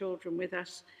and their children with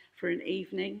us for an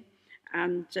evening.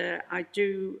 And I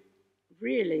do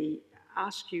really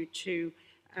ask you to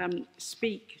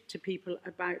speak to people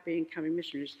about becoming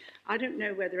missionaries. I don't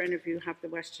know whether any of you have the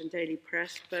Western Daily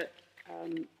Press, but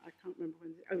I can't remember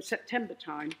when, September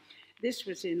time. This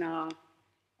was in our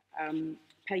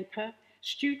paper.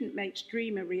 Student makes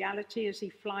dream a reality as he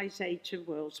flies aid to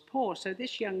world's poor. So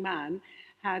this young man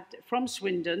had, from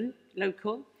Swindon,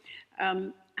 local,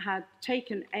 had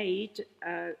taken aid,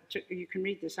 you can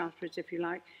read this afterwards if you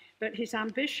like, but his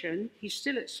ambition, he's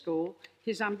still at school,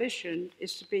 his ambition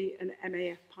is to be an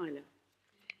MAF pilot.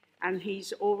 And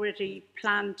he's already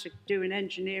planned to do an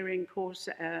engineering course,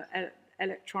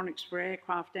 electronics for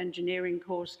aircraft engineering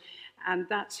course, and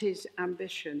that's his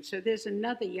ambition. So there's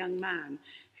another young man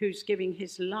who's giving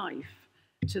his life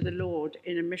to the Lord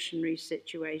in a missionary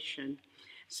situation.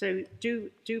 So do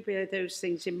bear those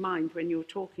things in mind when you're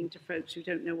talking to folks who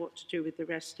don't know what to do with the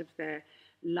rest of their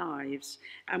lives.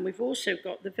 And we've also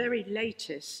got the very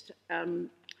latest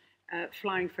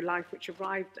Flying for Life, which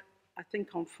arrived, I think,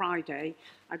 on Friday.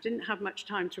 I didn't have much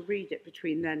time to read it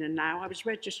between then and now. I was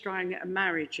registering at a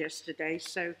marriage yesterday,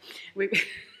 so we...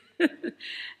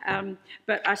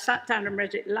 but I sat down and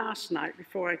read it last night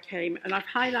before I came, and I've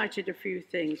highlighted a few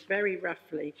things very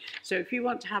roughly. So if you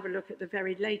want to have a look at the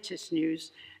very latest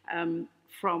news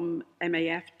from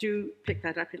MAF, do pick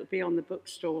that up. It'll be on the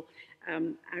bookstore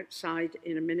outside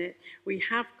in a minute. We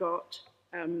have got,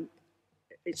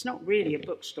 it's not really a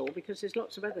bookstore because there's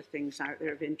lots of other things out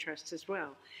there of interest as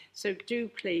well. So do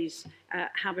please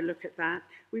have a look at that.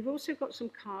 We've also got some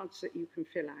cards that you can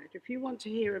fill out. If you want to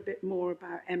hear a bit more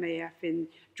about MAF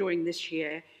during this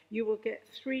year, you will get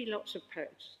 3 lots of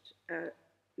posts.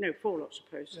 No, 4 lots of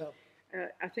posts. Yeah.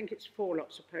 I think it's 4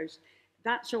 lots of posts.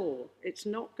 That's all. It's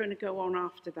not going to go on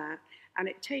after that. And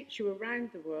it takes you around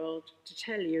the world to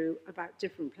tell you about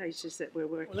different places that we're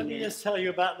working in. Let me just tell you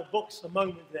about the books a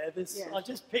moment there. Yeah. I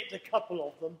just picked a couple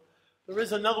of them. There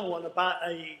is another one about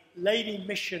a lady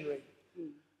missionary.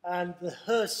 And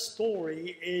her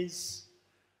story is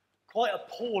quite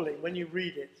appalling when you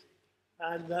read it.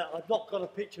 And I've not got a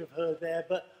picture of her there,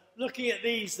 but looking at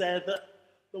these there,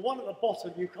 the one at the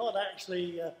bottom, you can't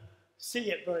actually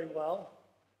see it very well.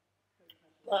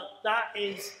 But that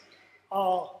is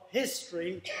our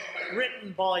history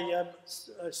written by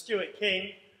Stuart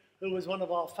King, who was one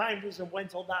of our founders and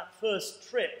went on that first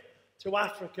trip to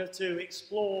Africa to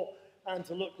explore and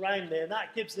to look round there. And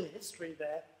that gives the history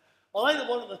there. I like the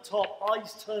one at the top,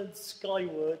 Eyes Turned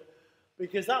Skyward,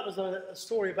 because that was a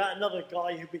story about another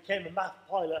guy who became a math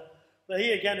pilot, but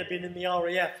he again had been in the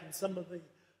RAF and some of the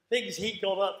things he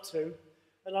got up to.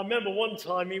 And I remember one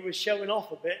time he was showing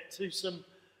off a bit to some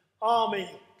army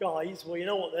guys. Well, you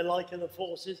know what they're like in the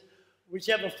forces.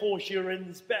 Whichever force you're in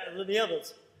is better than the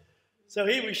others. So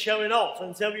he was showing off,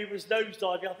 and so he was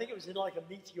nosediving. I think it was in like a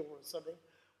Meteor or something,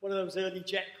 one of those early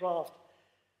jet craft.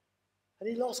 And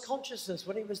he lost consciousness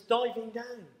when he was diving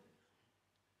down.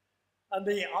 And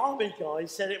the army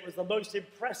guys said it was the most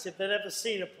impressive they'd ever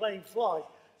seen a plane fly.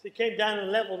 So he came down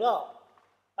and leveled up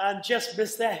and just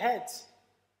missed their heads.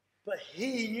 But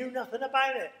he knew nothing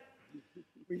about it.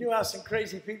 We do have some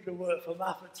crazy people who work for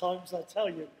MAF at times, I tell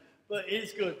you. But it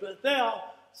is good. But there are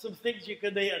some things you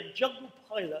can do. And Jungle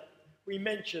Pilot, we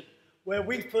mentioned, where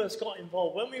we first got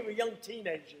involved. When we were young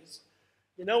teenagers,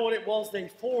 you know what it was?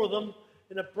 4 of them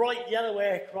in a bright yellow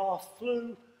aircraft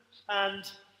flew, and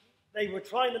they were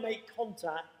trying to make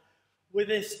contact with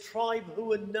this tribe who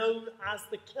were known as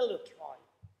the Killer Tribe.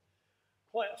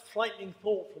 Quite a frightening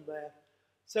thought from there.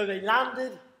 So they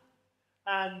landed,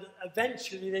 and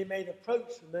eventually they made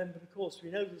approach from them, but of course we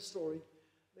know the story,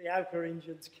 the Auca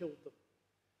Indians killed them.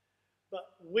 But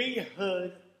we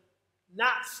heard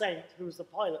Nat Saint, who was the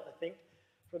pilot, I think,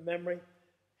 from memory,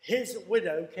 his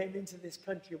widow came into this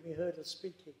country and we heard her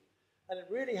speaking. And it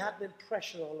really had an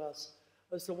impression on us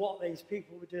as to what these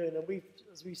people were doing. And we,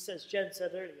 as Jen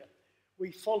said earlier,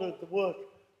 we followed the work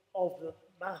of the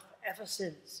MAF ever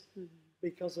since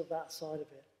because of that side of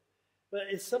it. But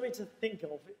it's something to think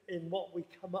of in what we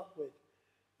come up with.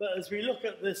 But as we look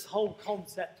at this whole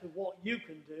concept of what you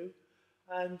can do,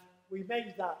 and we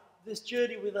made this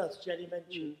journey with us, Jenny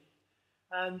mentioned.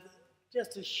 And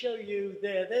just to show you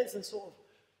there's the sort of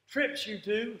trips you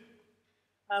do.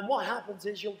 And what happens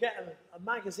is you'll get a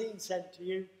magazine sent to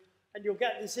you, and you'll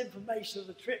get this information of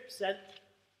the trip sent,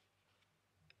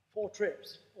 4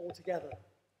 trips altogether.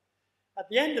 At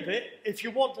the end of it, if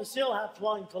you want to still have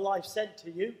Flying for Life sent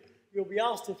to you, you'll be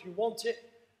asked if you want it.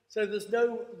 So there's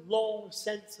no long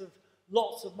sense of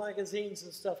lots of magazines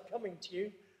and stuff coming to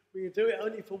you. We do it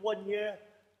only for 1 year,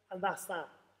 and that's that.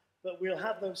 But we'll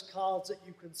have those cards that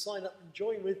you can sign up and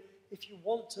join with if you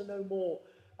want to know more.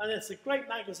 And it's a great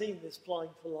magazine, this Flying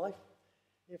for Life.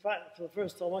 In fact, for the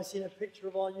first time, I've seen a picture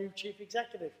of our new chief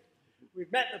executive.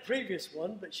 We've met the previous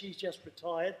one, but she's just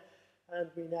retired, and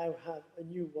we now have a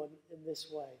new one in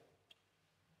this way.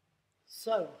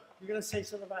 So, you're going to say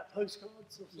something about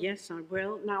postcards? Or something? Yes, I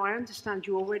will. Now, I understand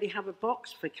you already have a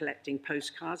box for collecting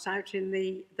postcards out in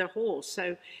the hall,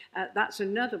 so that's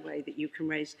another way that you can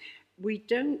raise. We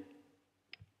don't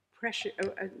pressure,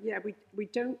 we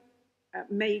don't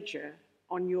major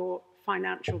on your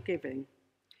financial giving.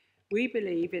 We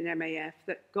believe in MAF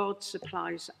that God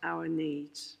supplies our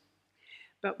needs.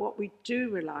 But what we do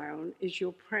rely on is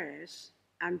your prayers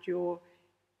and your,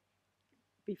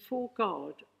 before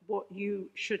God, what you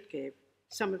should give.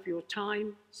 Some of your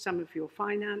time, some of your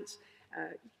finance,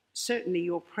 certainly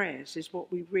your prayers is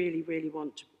what we really, really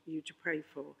want you to pray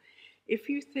for. If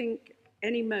you think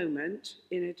any moment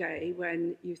in a day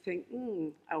when you think,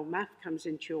 math comes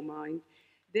into your mind,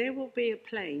 there will be a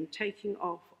plane taking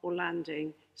off or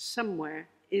landing somewhere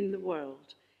in the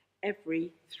world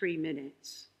every 3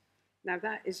 minutes. Now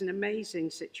that is an amazing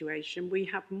situation. We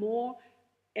have more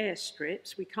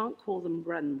airstrips. We can't call them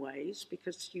runways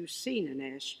because you've seen an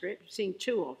airstrip. You've seen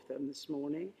 2 of them this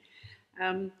morning.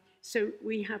 So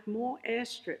we have more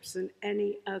airstrips than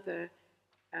any other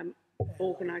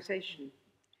organisation.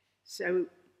 So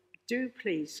do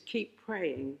please keep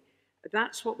praying.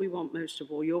 That's what we want most of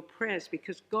all, your prayers,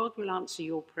 because God will answer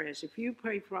your prayers. If you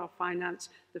pray for our finance,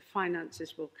 the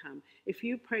finances will come. If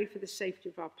you pray for the safety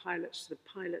of our pilots, the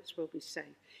pilots will be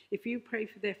safe. If you pray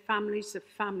for their families, the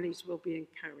families will be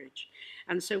encouraged.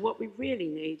 And so what we really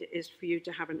need is for you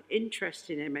to have an interest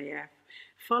in MAF,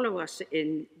 follow us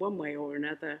in one way or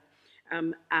another,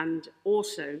 and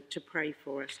also to pray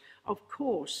for us. Of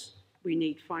course, we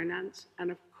need finance,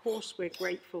 and of course, we're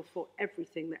grateful for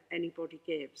everything that anybody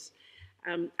gives.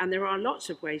 And there are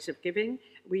lots of ways of giving.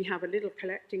 We have a little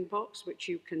collecting box which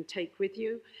you can take with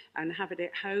you and have it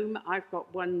at home. I've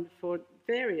got one for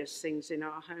various things in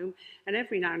our home, and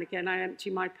every now and again I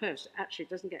empty my purse. Actually, it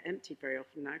doesn't get emptied very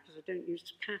often now because I don't use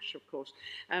cash, of course.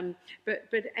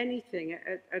 But anything,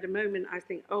 at a moment I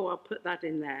think, I'll put that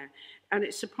in there. And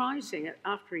it's surprising,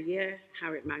 after a year,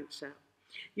 how it mounts up.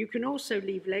 You can also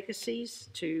leave legacies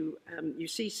to, you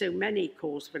see so many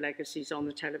calls for legacies on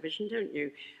the television, don't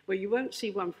you? Well, you won't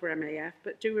see one for MAF,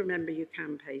 but do remember you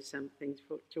can pay something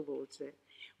towards it.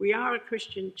 We are a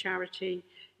Christian charity.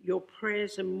 Your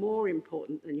prayers are more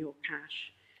important than your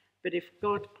cash. But if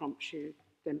God prompts you,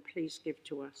 then please give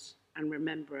to us and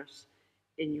remember us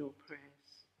in your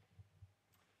prayers.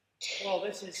 Well,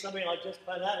 this is something I just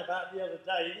found out about the other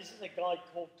day. This is a guy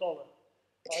called Dollar.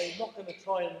 I'm not going to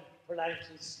try and pronounce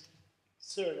his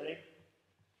surname.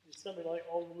 It's something like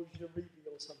Olwujaribi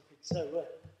or something. So,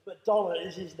 but Dollar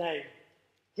is his name.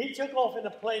 He took off in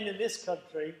a plane in this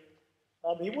country.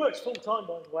 He works full time,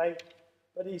 by the way,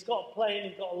 but he's got a plane,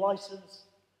 he's got a license,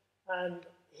 and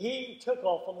he took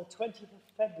off on the 20th of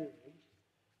February.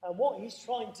 And what he's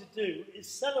trying to do is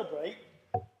celebrate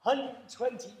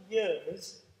 120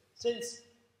 years since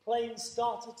planes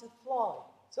started to fly.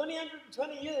 It's only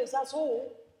 120 years, that's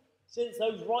all, since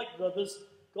those Wright brothers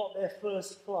got their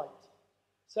first flight.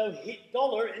 So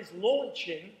Dollar is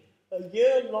launching a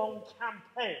year-long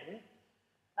campaign,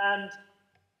 and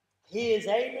he is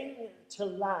aiming to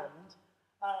land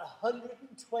at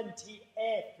 120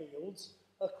 airfields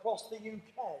across the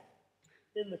UK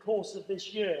in the course of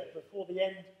this year, before the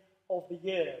end of the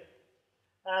year.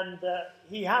 And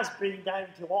he has been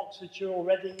down to Oxfordshire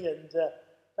already and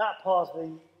that part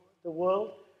of the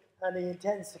world, and he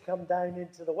intends to come down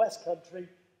into the West Country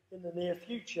in the near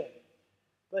future.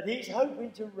 But he's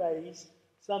hoping to raise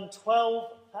some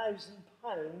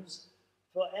 £12,000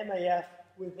 for MAF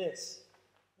with this.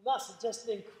 And that's just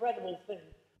an incredible thing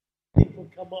people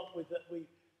come up with that we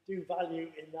do value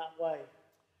in that way.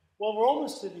 Well, we're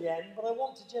almost to the end, but I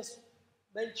want to just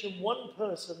mention one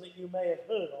person that you may have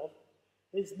heard of.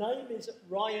 His name is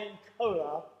Ryan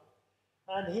Kohler,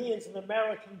 and he is an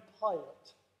American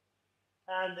pilot.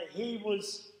 And he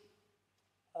was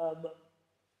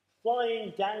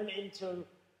flying down into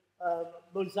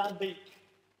Mozambique,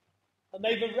 and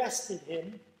they've arrested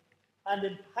him and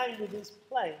impounded his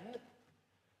plane.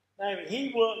 Now,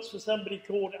 he works for somebody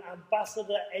called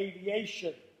Ambassador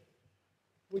Aviation,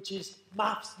 which is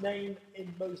MAF's name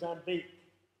in Mozambique.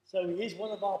 So he is one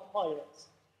of our pilots,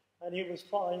 and he was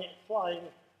flying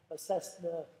a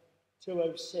Cessna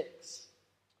 206.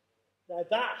 Now,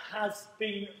 that has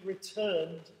been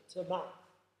returned to MAF.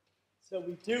 So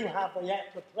we do have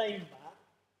the plane back,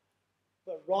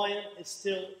 but Ryan is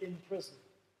still in prison.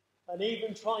 And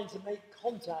even trying to make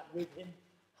contact with him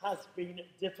has been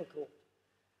difficult.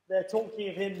 They're talking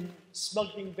of him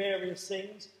smuggling various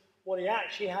things. What he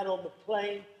actually had on the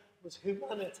plane was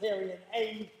humanitarian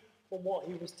aid from what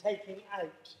he was taking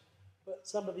out. But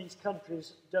some of these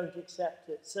countries don't accept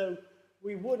it. So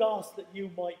we would ask that you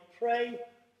might pray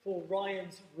for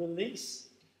Ryan's release.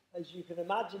 As you can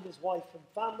imagine, his wife and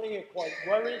family are quite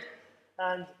worried.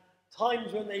 And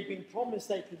times when they've been promised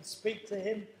they can speak to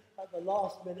him at the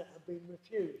last minute have been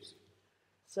refused.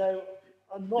 So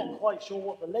I'm not quite sure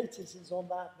what the latest is on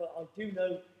that, but I do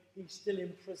know he's still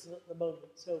in prison at the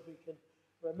moment. So if we can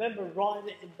remember Ryan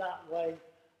in that way,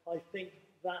 I think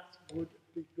that would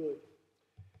be good.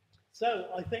 So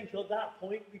I think at that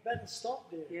point we better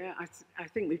stop, dear. Yeah, I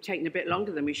think we've taken a bit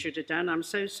longer than we should have done. I'm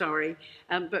so sorry.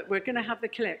 But we're going to have the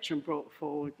collection brought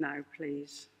forward now,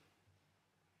 please.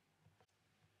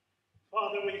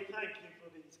 Father, we thank you for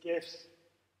these gifts.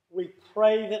 We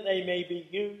pray that they may be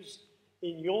used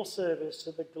in your service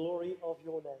to the glory of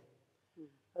your name.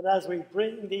 And as we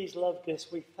bring these love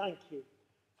gifts, we thank you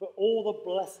for all the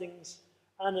blessings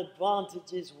and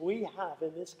advantages we have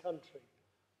in this country.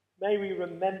 May we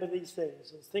remember these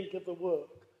things and think of the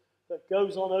work that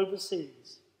goes on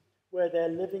overseas where their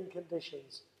living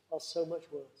conditions are so much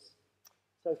worse.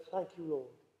 So thank you,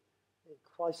 Lord. In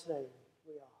Christ's name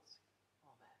we ask.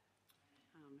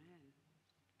 Amen. Amen.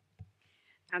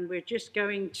 And we're just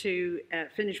going to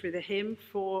finish with a hymn,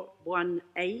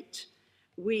 418.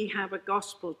 We have a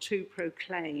gospel to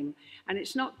proclaim. And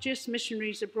it's not just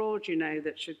missionaries abroad, you know,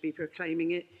 that should be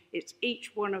proclaiming it. It's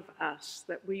each one of us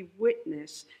that we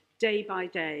witness day by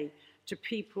day to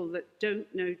people that don't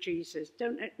know Jesus,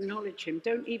 don't acknowledge him,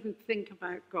 don't even think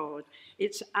about God.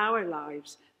 It's our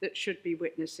lives that should be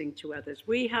witnessing to others.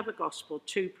 We have a gospel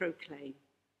to proclaim.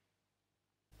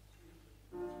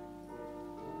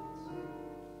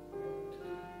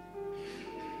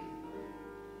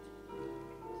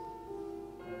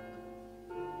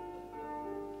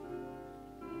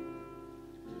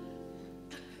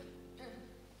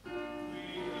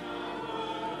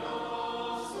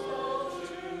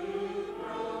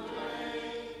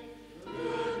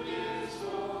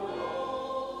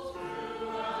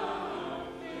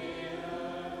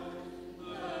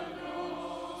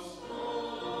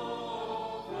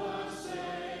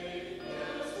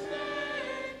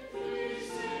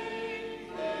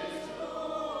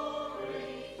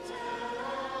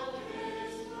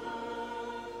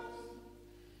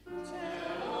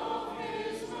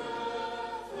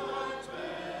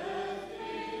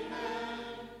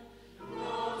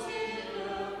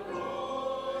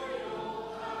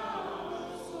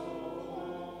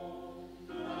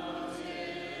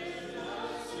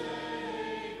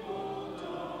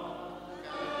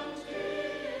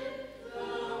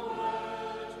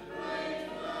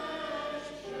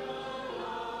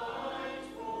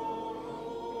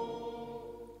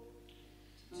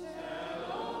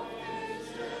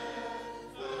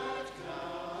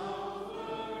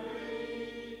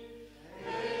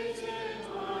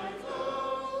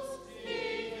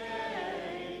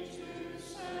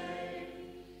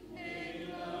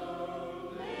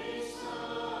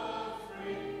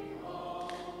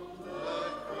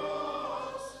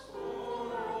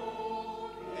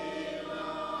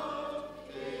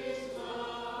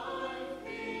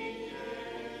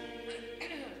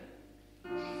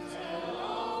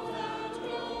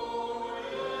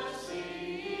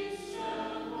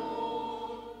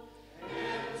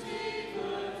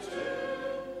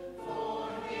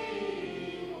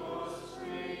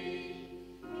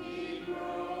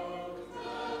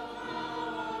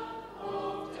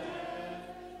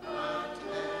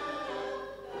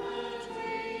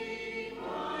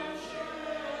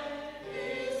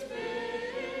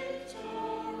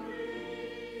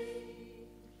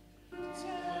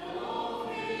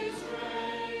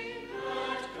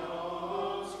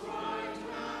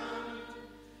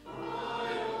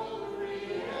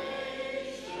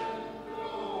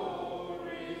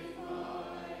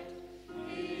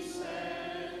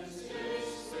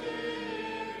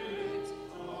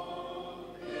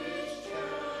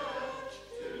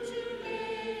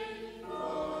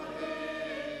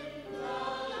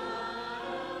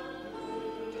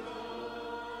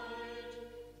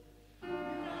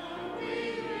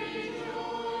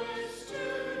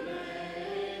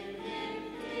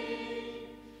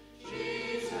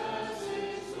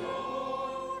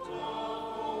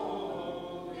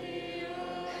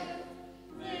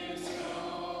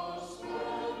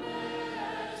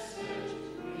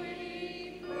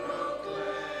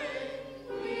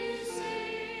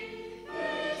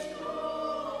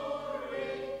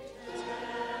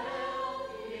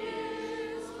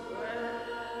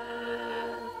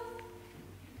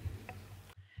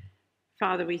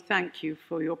 Father, we thank you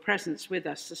for your presence with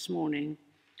us this morning.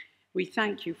 We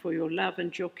thank you for your love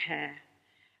and your care.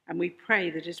 And we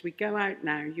pray that as we go out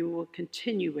now, you will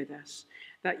continue with us,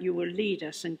 that you will lead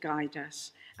us and guide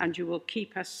us, and you will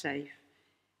keep us safe.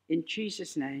 In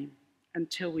Jesus' name,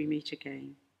 until we meet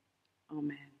again.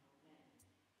 Amen.